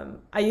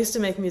 I used to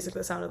make music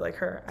that sounded like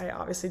her. I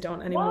obviously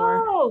don't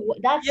anymore. Whoa,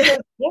 that's Yeah.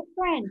 so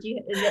different.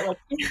 Is it like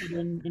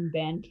hidden in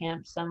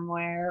Bandcamp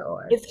somewhere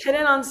or? It's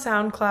hidden on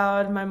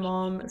SoundCloud. My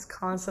mom is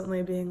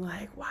constantly being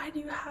like, "Why do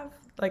you have?"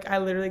 Like, I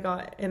literally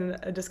got in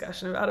a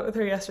discussion about it with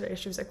her yesterday.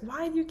 She was like,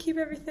 "Why do you keep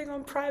everything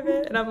on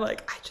private?" And I'm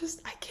like,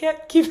 I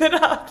can't keep it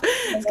up.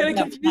 It's gonna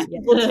No, confuse not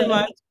people too yet.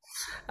 much."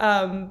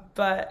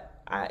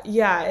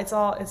 Yeah, it's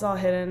all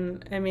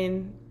hidden. I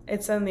mean,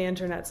 it's on the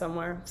internet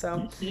somewhere.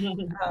 So,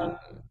 um,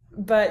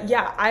 but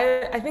yeah,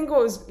 I think what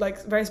was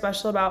like very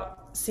special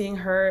about seeing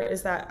her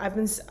is that I've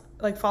been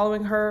like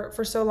following her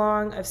for so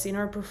long. I've seen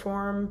her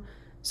perform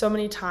so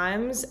many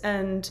times,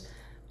 and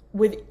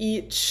with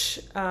each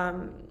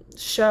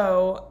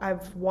show,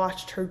 I've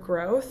watched her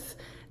growth,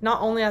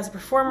 not only as a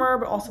performer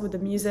but also with the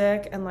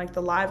music and like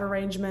the live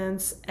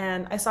arrangements.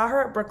 And I saw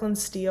her at Brooklyn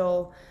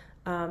Steel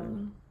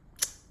um,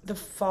 the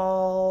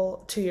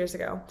fall 2 years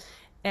ago,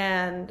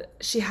 and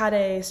she had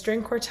a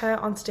string quartet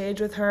on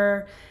stage with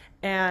her.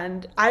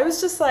 And I was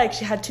just like,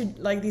 she had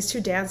these two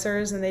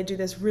dancers, and they do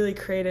this really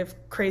creative,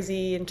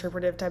 crazy,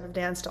 interpretive type of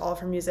dance to all of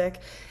her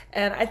music.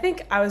 And I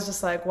think I was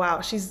just like,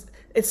 wow,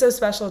 it's so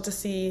special to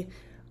see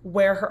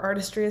where her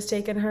artistry has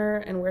taken her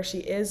and where she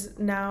is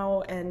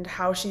now, and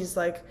how she's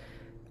like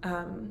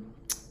um,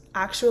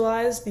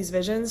 actualized these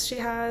visions she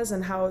has,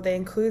 and how they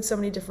include so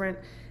many different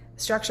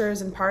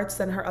structures and parts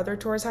than her other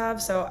tours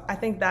have. So I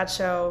think that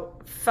show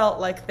felt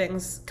like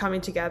things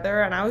coming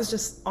together, and I was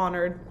just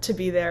honored to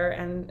be there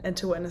and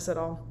to witness it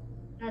all.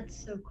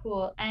 That's so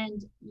cool.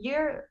 And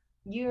you're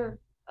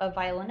a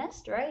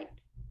violinist, right?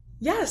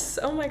 Yes,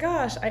 oh my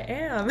gosh, I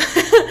am.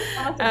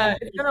 That must have been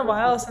It's really been a cool.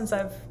 while since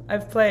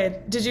I've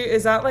played.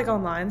 Is that like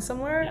online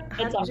Yeah, somewhere?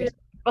 How it's did on you?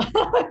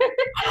 Facebook.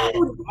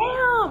 Oh,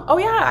 damn. Oh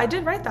yeah, I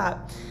did write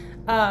that.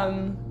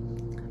 Um,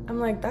 I'm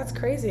like, that's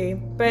crazy.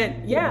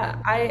 But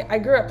yeah, I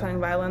grew up playing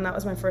violin. That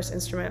was my first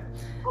instrument.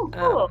 Oh,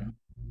 cool.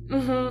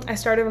 Um, I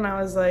started when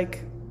I was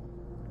like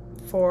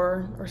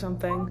 4 or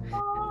something.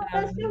 Oh,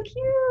 that's so Um,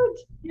 cute.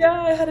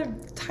 yeah, I had a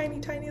tiny,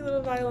 tiny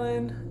little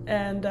violin,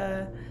 and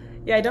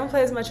yeah, I don't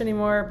play as much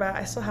anymore, but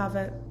I still have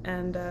it.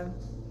 And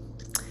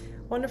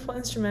wonderful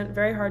instrument,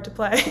 very hard to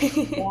play.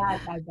 Yeah,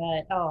 I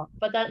bet. Oh,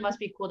 but that must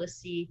be cool to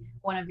see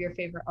one of your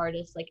favorite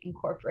artists like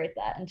incorporate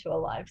that into a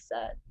live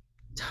set.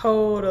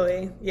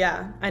 Totally.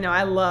 Yeah, I know.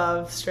 I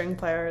love string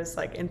players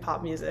like in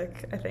pop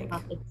music, I think.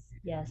 It's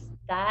yes,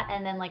 that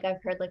and then like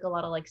I've heard like a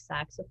lot of like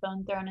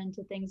saxophone thrown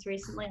into things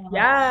recently, and I'm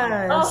like,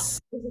 oh, Yes,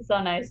 this is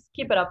so nice.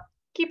 Keep it up.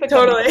 Keep it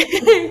coming. totally.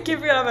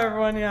 Keep it up,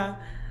 everyone. Yeah,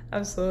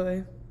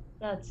 absolutely.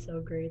 That's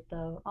so great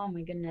though. Oh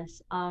my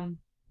goodness.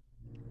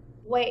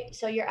 Wait,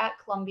 so you're at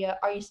Columbia.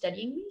 Are you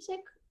studying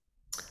music?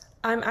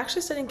 I'm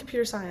actually studying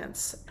computer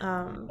science.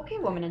 Okay,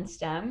 woman in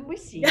STEM, we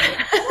see you.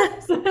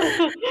 Yes.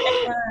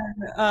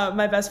 And,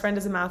 my best friend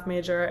is a math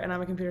major, and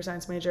I'm a computer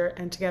science major,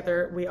 and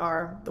together we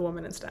are the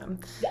woman in STEM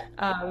Yes,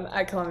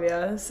 at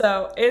Columbia.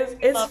 So we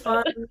it's love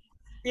fun. it.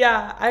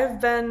 Yeah,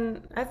 I've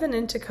been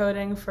into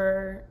coding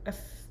for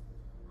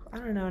I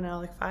don't know now,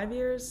 like 5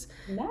 years.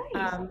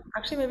 Nice.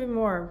 Actually, maybe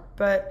more.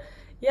 But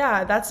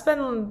yeah, that's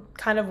been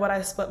kind of what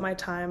I split my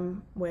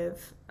time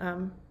with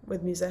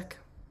music.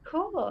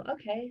 Cool.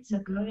 Okay. So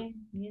Hmm. coding,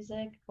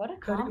 music, what a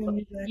Coding and combo.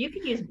 music. You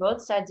could use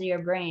both sides of your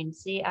brain.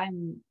 See,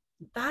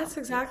 That's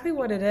exactly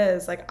what it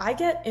is. Like I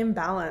get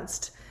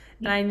imbalanced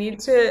and I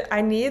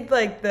need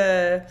like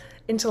the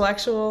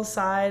intellectual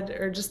side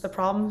or just the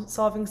problem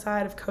solving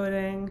side of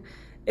coding.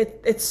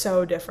 It's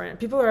so different.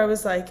 People are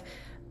always like,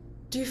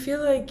 "Do you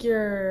feel like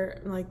your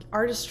like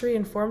artistry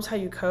informs how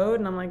you code?"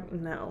 And I'm like,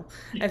 "No.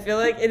 I feel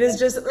like it is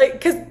just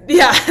like cuz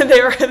yeah,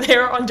 they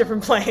were on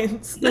different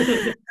planes."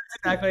 That's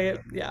exactly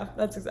it. Yeah,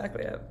 that's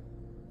exactly it.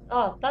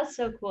 Oh, that's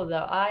so cool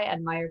though. I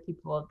admire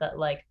people that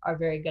like are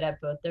very good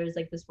at both. There's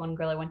like this one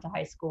girl I went to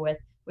high school with.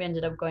 We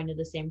ended up going to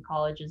the same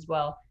college as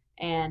well.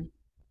 And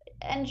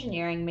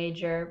engineering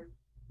major,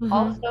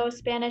 Hmm. also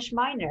Spanish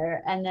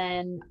minor, and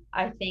then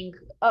I think,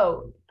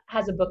 oh,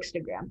 has a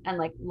bookstagram and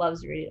like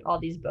loves reading all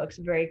these books,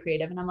 very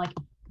creative. And I'm like,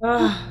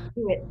 you Ah,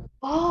 do it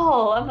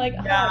all. I'm like,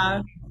 oh,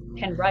 yeah. I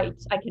can write.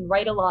 I can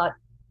write a lot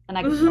and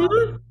I can draw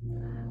Hmm.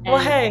 Well,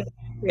 and hey,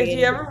 if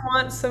you creative. ever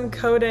want some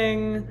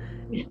coding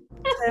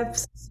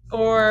tips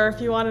or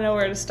if you want to know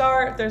where to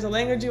start, if there's a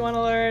language you want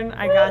to learn,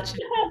 I got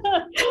you.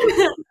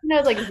 And I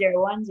was like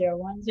 0 1 0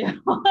 1 0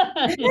 1.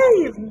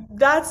 Hey,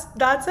 that's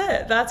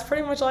it. That's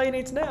pretty much all you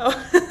need to know.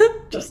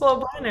 Just a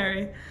little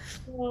binary.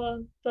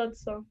 Oh,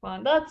 that's so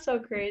fun. That's so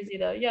crazy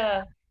though.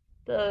 Yeah.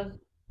 The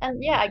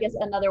and yeah, I guess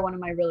another one of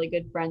my really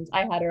good friends,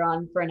 I had her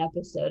on for an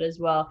episode as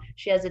well.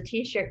 She has a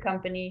t-shirt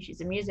company,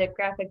 she's a music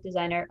graphic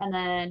designer, and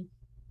then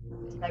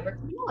a cyber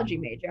criminology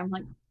major. I'm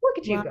like, look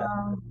at you go,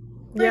 Wow.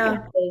 breaking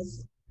Yeah,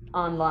 those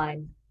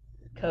online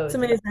it's codes.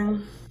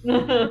 amazing.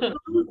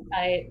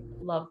 I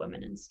love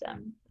women in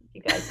STEM.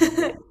 You guys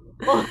know.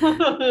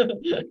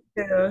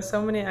 Yeah,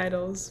 so many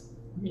idols.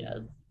 Yes.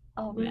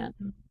 Oh man.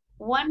 Mhm.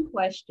 One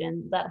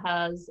question that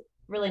has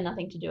really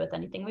nothing to do with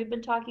anything we've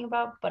been talking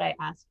about, but I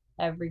ask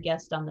every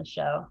guest on the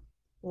show,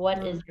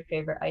 what Oh. is your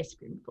favorite ice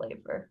cream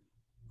flavor?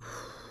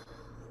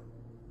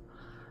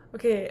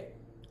 Okay,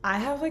 I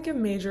have like a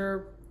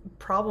major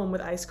problem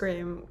with ice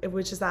cream,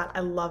 which is that I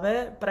love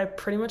it, but I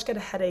pretty much get a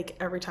headache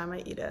every time I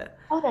eat it.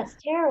 Oh, that's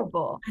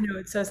terrible. I know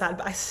it's so sad,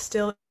 but I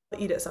still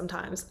eat it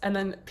sometimes. And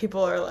then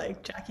people are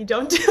like, Jackie,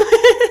 don't do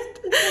it.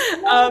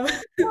 No, Um,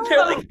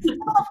 they're like, no.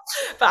 stop.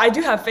 But I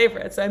do have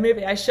favorites, so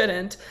maybe I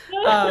shouldn't.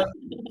 Um,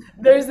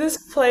 there's this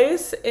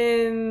place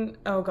in,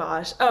 oh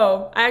gosh.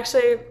 Oh, I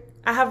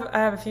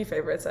have a few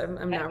favorites.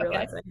 I'm Okay, now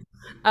okay, realizing.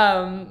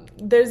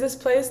 There's this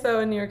place though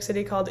in New York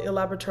City called Il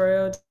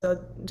Laboratorio del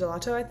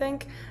Gelato, I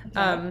think.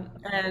 okay.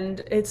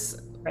 And it's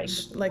Writing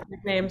this like down.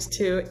 nicknames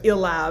to Il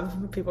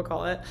Lab, people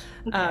call it.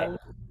 Okay. Um,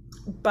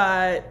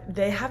 but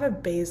they have a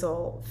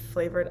basil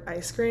flavored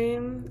ice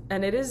cream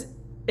and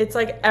it's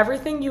like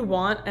everything you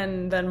want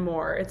and then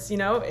more. It's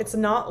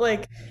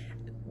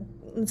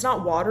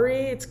not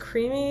watery, it's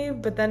creamy,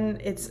 but then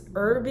it's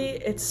herby.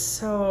 It's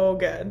so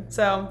good.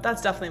 So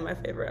that's definitely my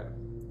favorite.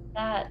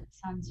 That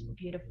sounds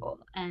beautiful.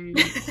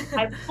 And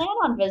I plan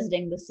on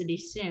visiting the city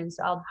soon,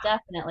 so I'll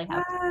definitely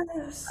have to.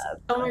 Yes.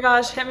 Oh my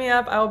gosh, hit me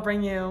up. I'll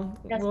bring you.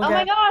 Yes. We'll Oh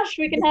my get gosh,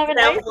 we can have an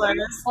ice cream.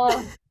 samplers.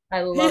 Oh,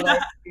 I love Yeah.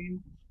 ice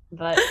cream.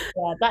 But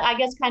yeah, that I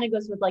guess kind of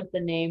goes with like the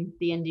name,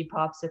 the indie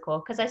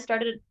popsicle, because I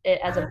started it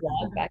as a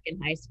blog back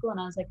in high school, and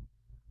I was like,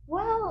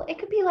 well, it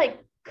could be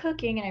like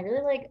cooking, and I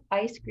really like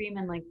ice cream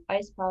and like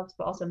ice pops,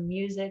 but also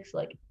music, so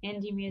like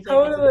indie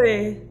music and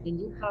Totally.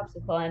 indie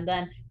popsicle. And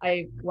then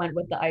I went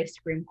with the ice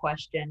cream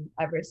question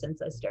ever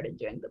since I started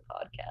doing the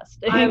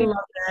I podcasting.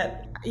 love it.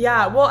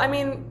 Yeah, well, I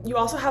mean, you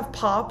also have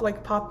pop,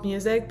 like pop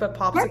music, but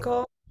Right.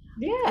 popsicle,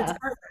 it's Yeah,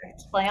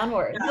 perfect. play on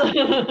words.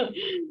 Yeah.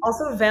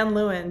 Also, Van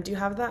Leeuwen. Do you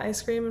have that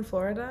ice cream in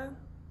Florida?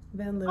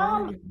 Van Leeuwen?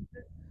 Have um, you?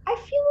 I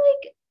feel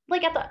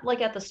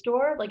like at the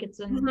store, like it's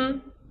in. Mm-hmm.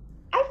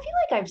 I feel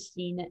like I've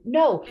seen it.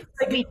 No,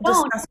 It's we like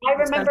don't. I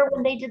disgustingly remember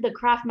when expensive. they did the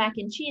Kraft mac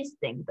and cheese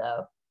thing,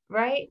 though,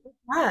 right?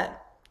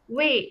 What?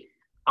 Wait,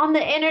 on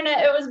the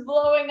internet, it was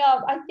blowing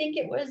up. I think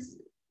it was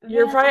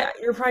You're Van. probably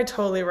you're probably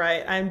totally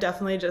right. I'm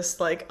definitely just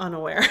like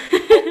unaware.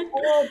 I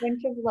follow a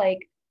bunch of like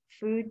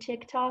food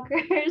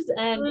TikTokers,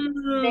 and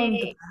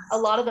The a best.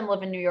 lot of them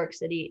live in New York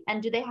City.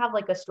 And do they have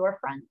like a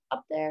storefront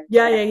up there?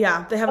 Yeah, yeah,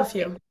 yeah. They have a Okay,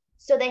 few.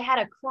 so they had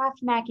a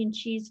Kraft mac and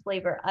cheese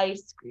flavor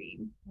ice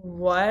cream.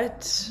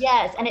 What?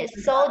 Yes, and it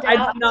sold I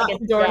do out in not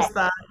like a endorse day.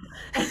 that.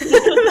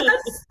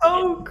 That's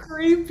so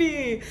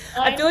creepy.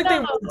 I I feel like they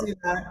know. would do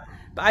that,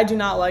 but I do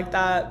not like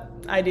that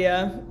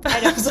idea. I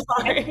don't. I'm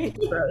I think sorry.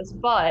 it's gross,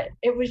 but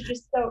it was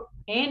just so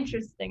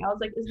interesting. I was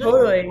like, is this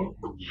Totally. real?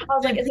 I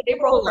was like, Did is it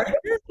April people like it?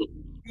 1st?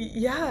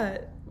 Yeah.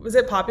 Was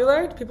it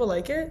popular? Did people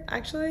like it,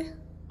 actually?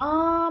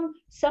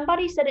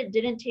 Somebody said it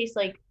didn't taste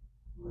like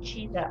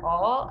cheese at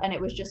all, and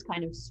it was just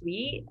kind of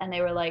sweet. And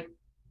they were like,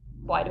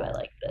 "Why do I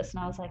like this?"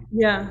 And I was like,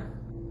 Yeah.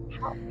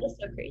 "How is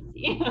so crazy?"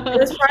 It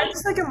was probably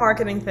just like a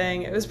marketing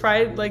thing. It was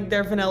probably like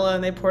their vanilla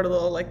and they poured a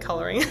little like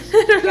coloring in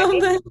it or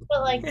Right? something.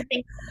 But like,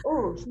 think,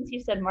 oh, since you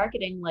said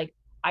marketing, like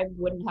I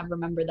wouldn't have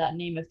remembered that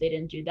name if they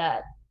didn't do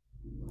that.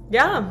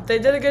 Yeah, they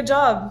did a good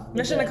job. They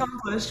Mission did.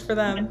 accomplished for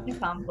Mission them.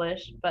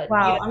 accomplished. But do you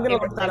Wow, have I'm a gonna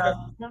favorite look that flavor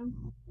up. of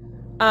them?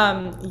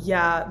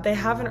 Yeah, they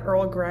have an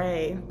Earl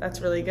Grey.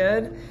 That's really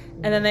good.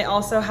 And then they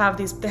also have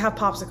they have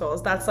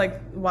popsicles. That's like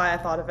why I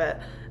thought of it.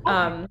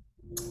 Okay.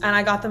 And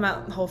I got them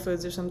at Whole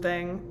Foods or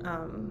something.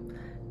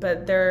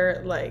 But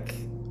they're like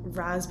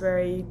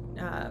raspberry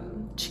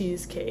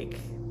cheesecake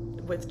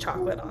with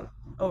chocolate on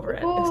over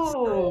it. It's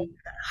so Ooh, good.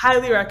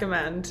 Highly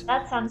recommend.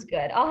 that sounds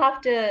good. I'll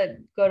have to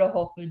go to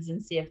Whole Foods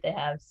and see if they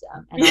have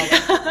some, and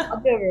Yeah. I'll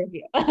do a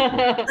review.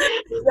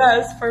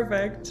 Yes,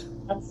 perfect.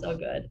 That's so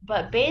good.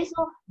 But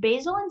basil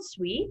and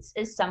sweets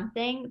is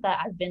something that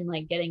I've been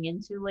like getting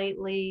into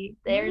lately.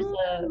 There's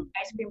a Mm,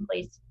 ice cream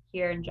place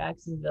here in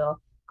Jacksonville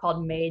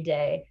called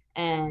Mayday,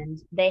 and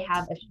they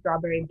have a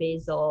strawberry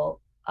basil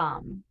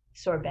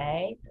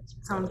sorbet that's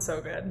really sounds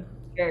so good.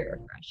 very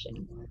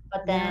refreshing.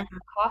 But then Yeah. a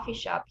coffee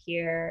shop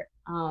here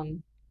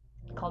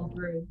called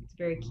Brew, it's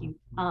very cute.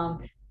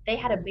 They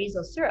had a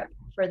basil syrup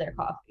for their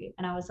coffee,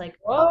 and I was like,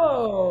 oh,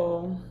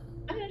 Whoa.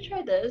 I'm gonna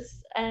try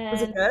this,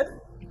 Was it and good?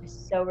 it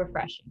was so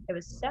refreshing. It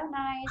was so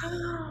nice.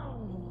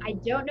 I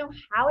don't know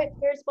how it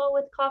pairs well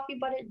with coffee,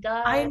 but it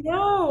I does.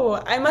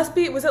 know. I must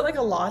be, was it like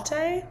a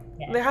latte?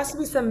 Yes. There has to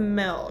be some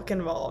milk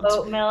involved.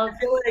 Oat milk, I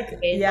feel like,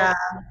 basil. yeah,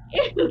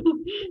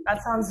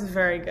 that sounds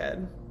very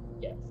good.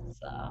 Yes.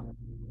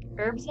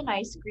 Herbs and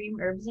ice cream,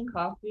 herbs and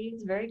coffee.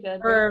 It's very good.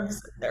 Very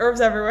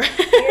Herbs everywhere.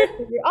 weird.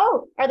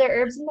 Oh, are there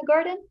herbs in the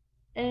garden?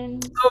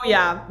 And Oh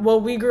yeah. Well,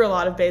 we grew a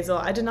lot of basil.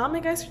 I did not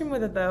make ice cream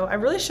with it though. I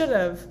really should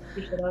have.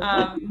 you should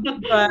have.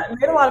 But I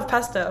made a lot of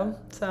pesto,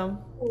 so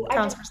Oh, I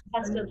counts just for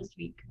had pesto something. this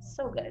week.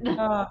 So good.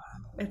 Oh,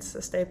 it's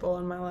a staple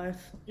in my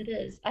life. It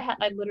is.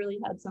 I literally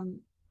had some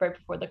right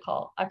before the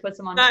call. I put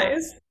some on toast,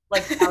 Nice.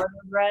 like sourdough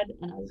bread,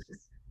 and I was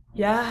just so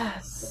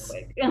Yes.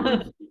 quick.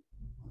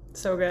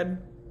 So good.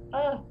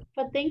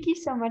 But thank you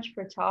so much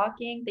for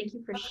talking. Thank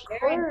you for Of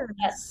sharing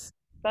that course.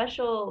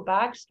 special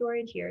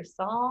backstory to your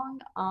song.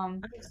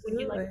 Would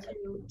you like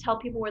Absolutely. to tell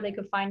people where they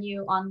could find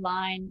you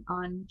online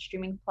on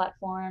streaming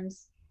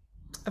platforms?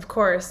 Of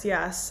course,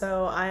 yes.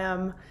 So I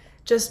am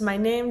just my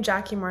name,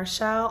 Jackie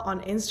Marchal,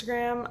 on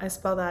Instagram. I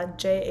spell that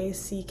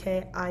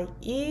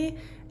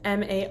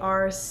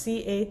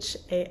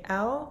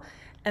JackieMarchal.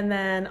 And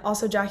then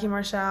also Jackie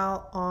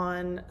Marchal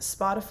on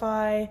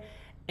Spotify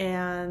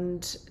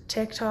and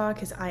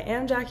TikTok is I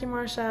am Jackie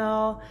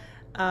Marchal.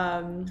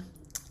 Um,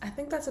 I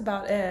think that's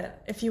about it.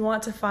 If you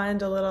want to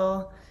find a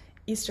little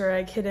Easter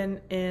egg hidden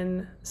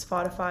in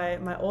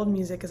Spotify, my old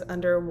music is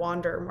under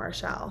Wander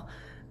Marshall.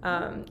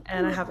 And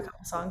I have a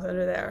couple songs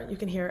under there. You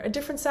can hear a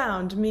different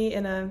sound, me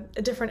in a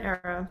different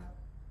era.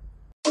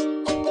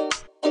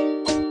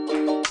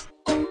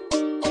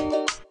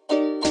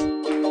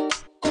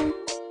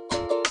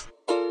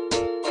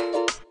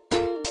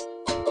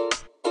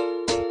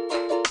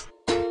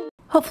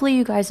 Hopefully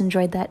you guys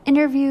enjoyed that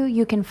interview.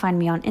 You can find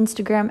me on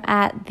Instagram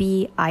at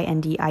the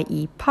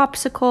INDIE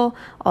Popsicle,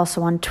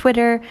 also on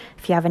Twitter.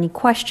 If you have any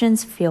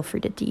questions, feel free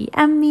to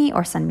DM me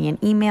or send me an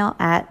email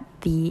at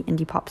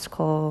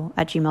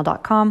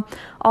theindiepopsicle@gmail.com.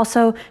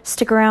 Also,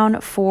 stick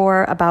around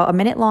for about a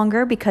minute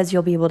longer because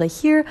you'll be able to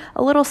hear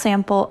a little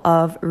sample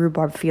of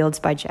Rhubarb Fields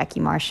by Jackie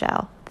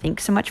Marchal.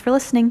 Thanks so much for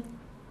listening.